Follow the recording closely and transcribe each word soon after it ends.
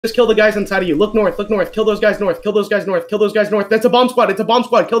Just kill the guys inside of you. Look north, kill those guys north, kill those guys north, kill those guys north. That's a bomb squad,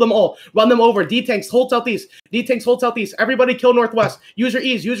 kill them all. Run them over. D-tanks, hold southeast. D-tanks, hold southeast. Everybody kill northwest. Use your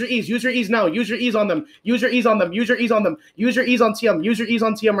ease now. Use your ease on them. Use your ease on TM. Use your ease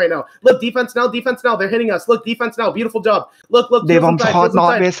on TM right now. Look, defense now. They're hitting us. Look, defense now. Beautiful job. Look. They bomb hot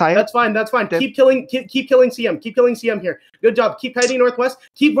northwest side. That's fine. Keep killing CM here. Good job. Keep heading northwest.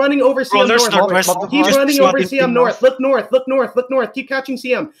 Keep running over CM north. Keep running over CM north. Look north. Keep catching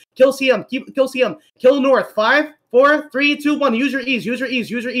CM. Kill CM. Kill CM. Kill north. 5, 4, 3, 2, 1. Use your ease,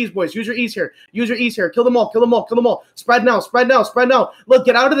 boys. Use your ease here. Kill them all. Spread now. Look,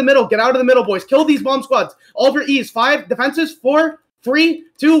 get out of the middle, boys. Kill these bomb squads. All of your ease. 5 defenses. 4, 3,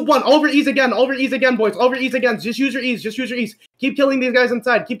 2, 1. Over ease again, boys. Over ease again. Just use your ease. Keep killing these guys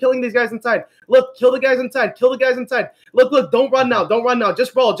inside. Look, kill the guys inside. Look. Don't run now.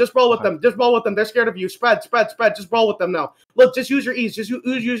 Just brawl with them. They're scared of you. Spread. Just brawl with them now. Look, just use your ease. Use your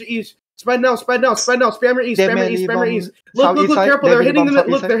ease. Spread now. Spam your ease. Look. Careful. They're hitting them.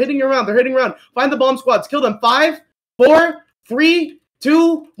 Look, they're hitting you around. Find the bomb squads. Kill them. 5, 4, 3,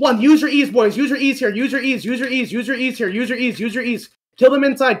 2, 1. Use your ease, boys. Use your ease here. Use your ease. Kill them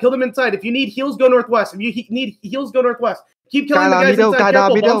inside. If you need heals, go northwest. Keep killing the guys inside.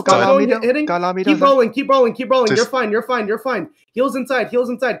 Careful. Keep rolling. You're fine. Heals inside.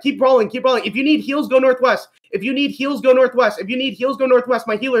 Keep rolling. If you need heals, go northwest.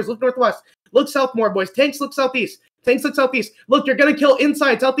 My healers, look northwest. Look south more, boys. Tanks, look southeast. Look, you're gonna kill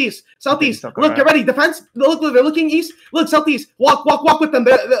inside, southeast. Look, get ready. Defense. Look, they're looking east. Look, southeast. Walk with them.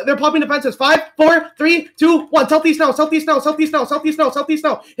 They're popping defenses. 5, 4, 3, 2, 1. Southeast now.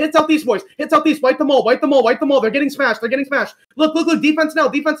 Hit southeast, boys. Wipe them all. They're getting smashed. Look. Defense now.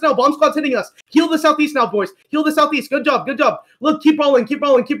 Bomb squad's hitting us. Heal the southeast now, boys. Good job. Look, keep rolling.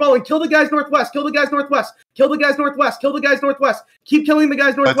 Kill the guys northwest. Keep killing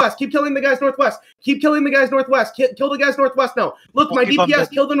the guys northwest. Kill the guys northwest now. Look, my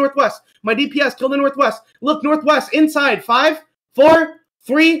DPS kill the northwest. Look, northwest inside. 5, 4,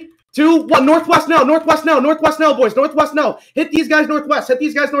 3, 2, 1. Northwest now, boys. Northwest now. Hit these guys northwest.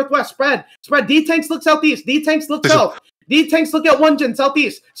 Spread. D-tanks look southeast. D-tanks look south. D-tanks look at one gen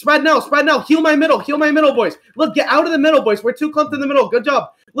southeast. Spread now. Heal my middle, boys. Look, get out of the middle, boys. We're too clumped in the middle. Good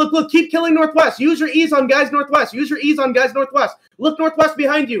job. Look, keep killing northwest. Use your ease on guys northwest. Look northwest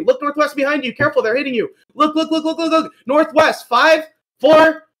behind you. Careful, they're hitting you. Look. Northwest. 5,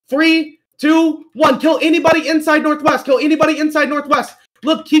 4, 3, 2, 1. Kill anybody inside northwest.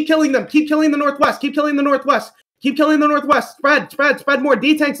 Look, keep killing them. Keep killing the northwest. Spread more.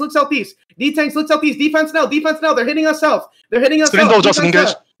 D-tanks, look southeast. Defense now. They're hitting us south.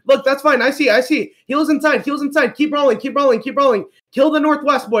 Look, that's fine. I see. Heals inside. Keep rolling. Kill the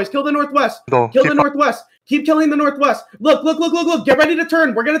northwest, boys. Kill the northwest. Keep killing the northwest. Look. Get ready to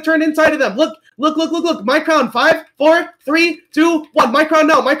turn. We're going to turn inside of them. Look. My crown. 5, 4, 3, 2, 1. My crown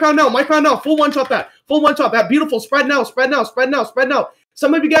now. Full one-shot that. Beautiful. Spread now.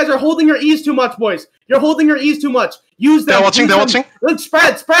 Some of you guys are holding your ease too much, boys. You're holding your ease too much. Use them. They're watching. Look,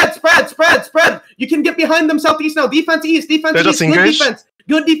 spread. You can get behind them southeast now. Defense east. Good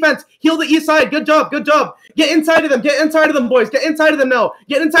defense. Heal the east side. Good job. Get inside of them, boys. Get inside of them now.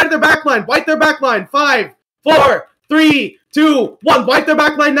 Get inside of their back line. Wipe their back line. 5, 4, 3, 2, 1. Wipe their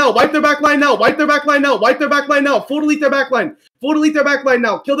back line now. Full delete their back line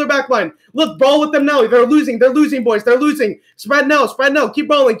now. Kill their back line. Look, brawl with them now. They're losing, boys. Spread now. Keep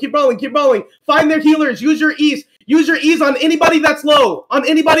rolling. Find their healers. Use your ease on anybody that's low.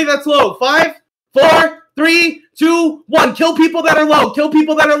 5, 4, 3, 2, 1. Kill people that are low.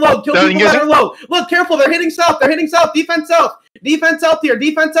 Look, careful. They're hitting south. Defense south here.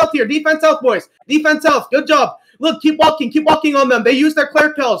 Defense south, boys. Defense south. Good job. Look, keep walking on them. They use their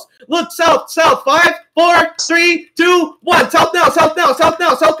cleric pills. Look, south. 5, 4, 3, 2, 1. South now.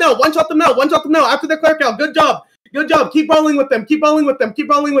 One shot them now. After their cleric pill. Good job. Keep rolling with them.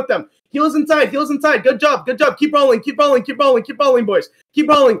 Heals inside. Good job. Keep rolling, boys. Keep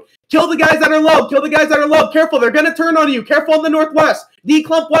rolling. Kill the guys that are low. Careful, they're gonna turn on you. Careful on the northwest.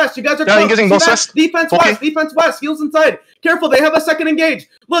 D-clump west. You guys are close. Defense west. Heals inside. Careful, they have a second engage.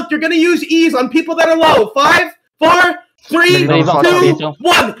 Look, you're gonna use ease on people that are low. 5, 4, 3, 2,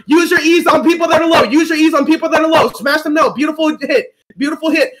 1. Use your ease on people that are low. Smash them now. Beautiful hit.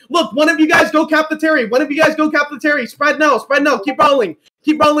 Look, one of you guys go cap the terri. Spread now. Keep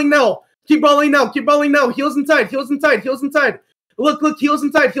rolling now. Heals inside. Look, heals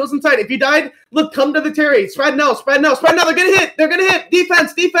inside. If you died, look, come to the terri. Spread now. They're gonna hit.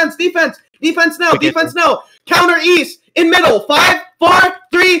 Defense now. Counter east. In middle. 5, 4,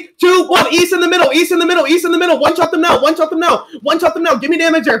 3, 2, 1. East in the middle. East in the middle. East in the middle. One shot them now. One shot them now. One shot them now. Give me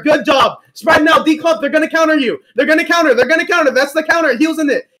damage there. Good job. Spread now. Declump. They're gonna counter you. They're gonna counter. They're gonna counter. That's the counter. Heals in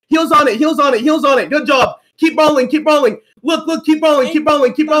it. Heals on it. Heals on it. Heals on it. Good job. Keep rolling. Keep rolling. Look. Keep rolling. Keep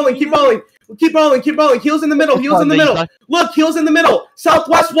rolling. Keep rolling. Keep rolling. Keep rolling, keep rolling. Heals in the middle, heals in the middle. Look, heals in the middle.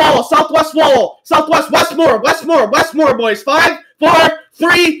 Southwest wall, southwest wall. Southwest, Westmore, boys. 5, 4,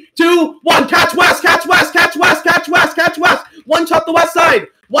 3, 2, 1. Catch west, catch west, catch west, catch west, catch west. One shot the west side.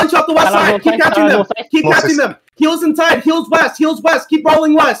 One shot the west side. Keep catching them. Keep catching them. Heals inside, heals west, heals west. Keep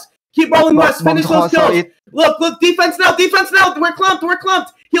rolling west. Keep rolling west. Finish those kills. Look, defense now, defense now. We're clumped, we're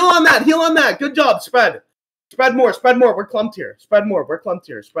clumped. Heal on that, heal on that. Good job, spread. Spread more, spread more. We're clumped here. Spread more, we're clumped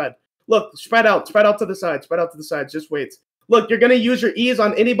here. Spread. Look, spread out to the sides, spread out to the sides. Just wait. Look, you're gonna use your E's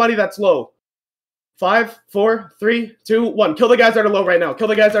on anybody that's low. 5, 4, 3, 2, 1. Kill the guys that are low right now. Kill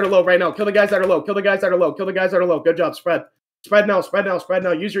the guys that are low right now. Kill the guys that are low. Kill the guys that are low. Kill the guys that are low. Good job. Spread. Spread now. Spread now. Spread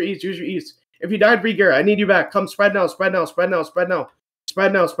now. Use your E's. Use your E's. If you died, re-gear. I need you back. Come spread now. Spread now. Spread now. Spread now.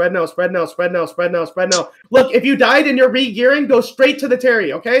 Spread now. Spread now. Spread now. Spread now. Spread now. Spread now. Look, if you died and you're re-gearing, go straight to the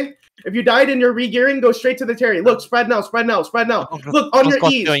terri. Okay. If you died and you're re-gearing, go straight to the terri. Look, spread now, spread now, spread now. Look, on your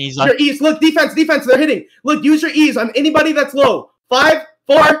E's. Your E's. Look, defense, they're hitting. Look, use your E's on anybody that's low. 5,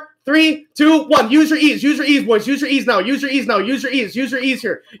 4, 3, 2, 1. Use your E's, boys. Use your E's now. Use your E's now. Use your E's. Use your E's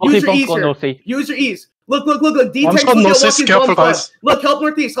here. Use your E's here. Use your E's. Look. D-Tank, careful, guys. Look, help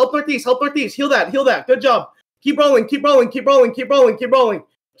northeast. Heal that. Good job. Keep rolling. Keep rolling. Good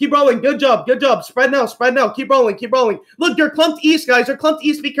job. Spread now. Keep rolling. Look, you're clumped east, guys. You're clumped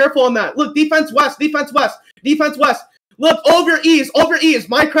east. Be careful on that. Look, defense west. Look, over ease.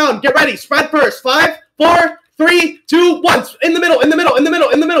 My crown. Get ready. Spread first. 5, 4, 3, 2, 1. In the middle.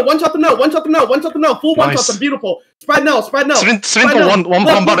 One shot them now. Full one shot them. Beautiful. Spread now. Look,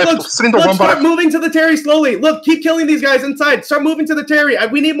 start moving to the terri slowly. Look, keep killing these guys inside. Start moving to the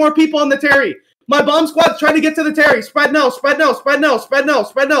terri. We need more people on the terri. My bomb squad's trying to get to the terri. Spread now.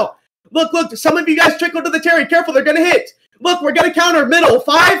 Look. Some of you guys trickle to the terri. Careful, they're gonna hit. Look, we're gonna counter middle.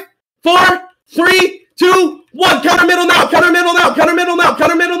 5, 4, 3, 2, 1. Counter middle now.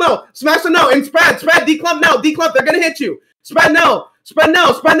 Smash them now and spread. Declump now. They're gonna hit you. Spread now.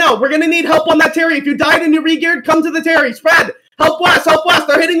 We're gonna need help on that terri. If you died and you re-geared, come to the terri. Spread. Help west.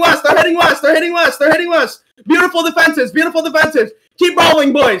 They're hitting west. Beautiful defenses. Keep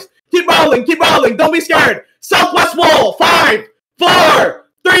rolling, boys. Keep rolling. Don't be scared. Southwest wall. 5, 4,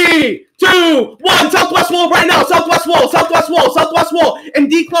 3, 2, 1. Southwest wall right now. Southwest wall. And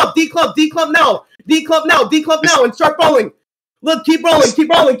declump now. And start rolling. Look, keep rolling.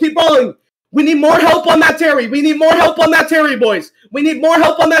 We need more help on that terri. Boys. We need more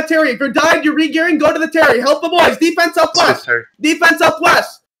help on that terri. If you're died, you're re-gearing, go to the terri. Help the boys. Defense southwest.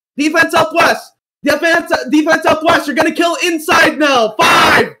 You're gonna kill inside now.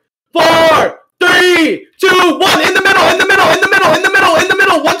 5, 4, 3, 2, 1. In the middle.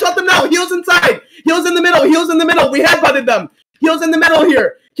 One shot them now. Heals inside. Heals in the middle. We headbutted them. Heals in the middle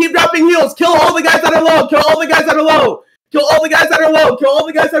here. Keep dropping heals. Kill all the guys that are low. Kill all the guys that are low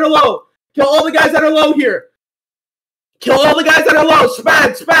here. Kill all the guys that are low.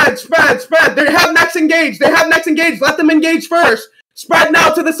 Spread. They have next engaged. Let them engage first. Spread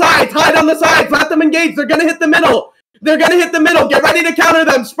now to the sides. Hide on the sides. Let them engage. They're gonna hit the middle. Get ready to counter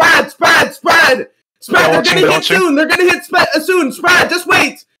them. Spread. They're gonna hit soon. Spread. Just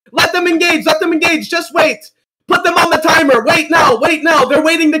wait. Let them engage. Just wait. Put them on the timer. Wait now. They're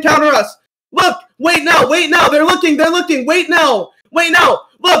waiting to counter us. Look. Wait now. They're looking. Wait now.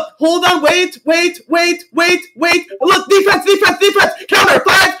 Look. Hold on. Wait. Look. Defense. Counter.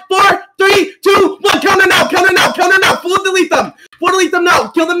 5, 4, 3, 2, 1. Counter now. Full delete them now.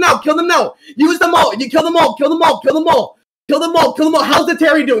 Kill them now. Use them all. You kill them all. How's the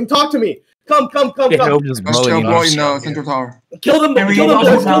terri doing? Talk to me. Come. Central tower. Kill them boys. Look.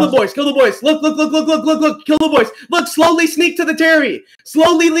 Kill the boys. Look, slowly sneak to the terri.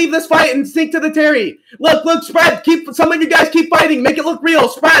 Slowly leave this fight and sneak to the terri. Look, spread. Some of you guys keep fighting. Make it look real.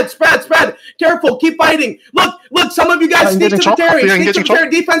 Spread. Careful, keep fighting. Look, some of you guys sneak to the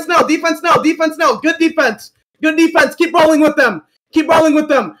terri. Defense now. Good defense. Keep rolling with them.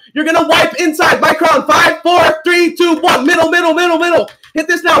 You're gonna wipe inside. My crown. 5, 4, 3, 2, 1. Middle. Hit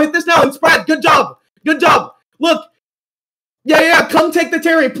this now and spread. Good job. Look. Yeah. Come take the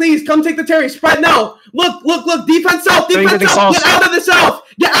terri, please. Spread now. Look. Defense south. Get out of the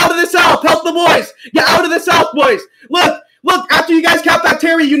south. Help the boys. Get out of the south, boys. Look. After you guys cap that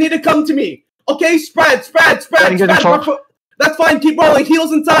terri, you need to come to me. Okay. Spread. That's fine. Keep rolling.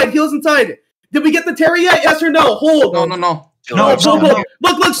 Heals inside. Did we get the terri yet? Yes or no? Hold. No. No.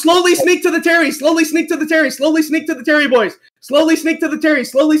 Look, slowly sneak to the terri. Slowly sneak to the terri. Slowly sneak to the terri, boys. Slowly sneak to the terri.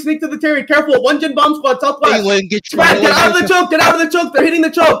 Slowly sneak to the terri. Careful. One gen bomb squad, southwest. Spread, get out of the choke. Get out of the choke. They're hitting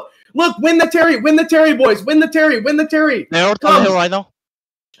the choke. Look, win the terri. Win the terri, boys. Win the terri. Win the terri. They're on the hill right now.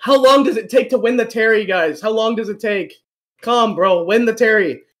 How long does it take to win the terri, guys? How long does it take? Come, bro. Win the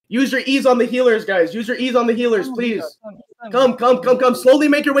terri. Use your E's on the healers, guys. Use your E's on the healers, please. Come. Slowly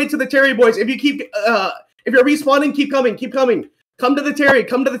make your way to the terri, boys. If you keep, if you're respawning, keep coming. Come to the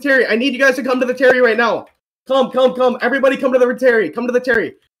terri. I need you guys to come to the terri right now. Come. Everybody come to the terri. Come to the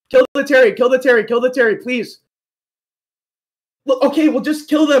terri. Kill the terri, please. Look, okay, well just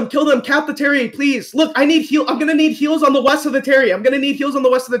kill them. Cap the terri, please. Look, I need heal. I'm gonna need heals on the west of the terri.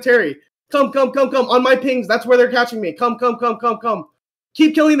 Come. On my pings, that's where they're catching me. Come.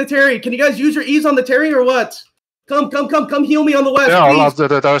 Keep killing the terri. Can you guys use your E's on the terri or what? Come heal me on the west, please.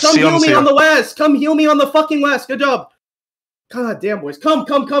 Come heal me on the west. Come heal me on the fucking west. Good job. God damn, boys. Come.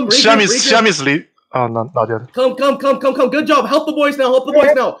 Sham is lead. Oh, no, not yet. Come. Good job. Help the boys now.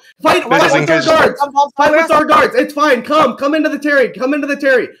 Fight with our guards. It's fine. Come into the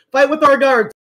terri. Fight with our guards.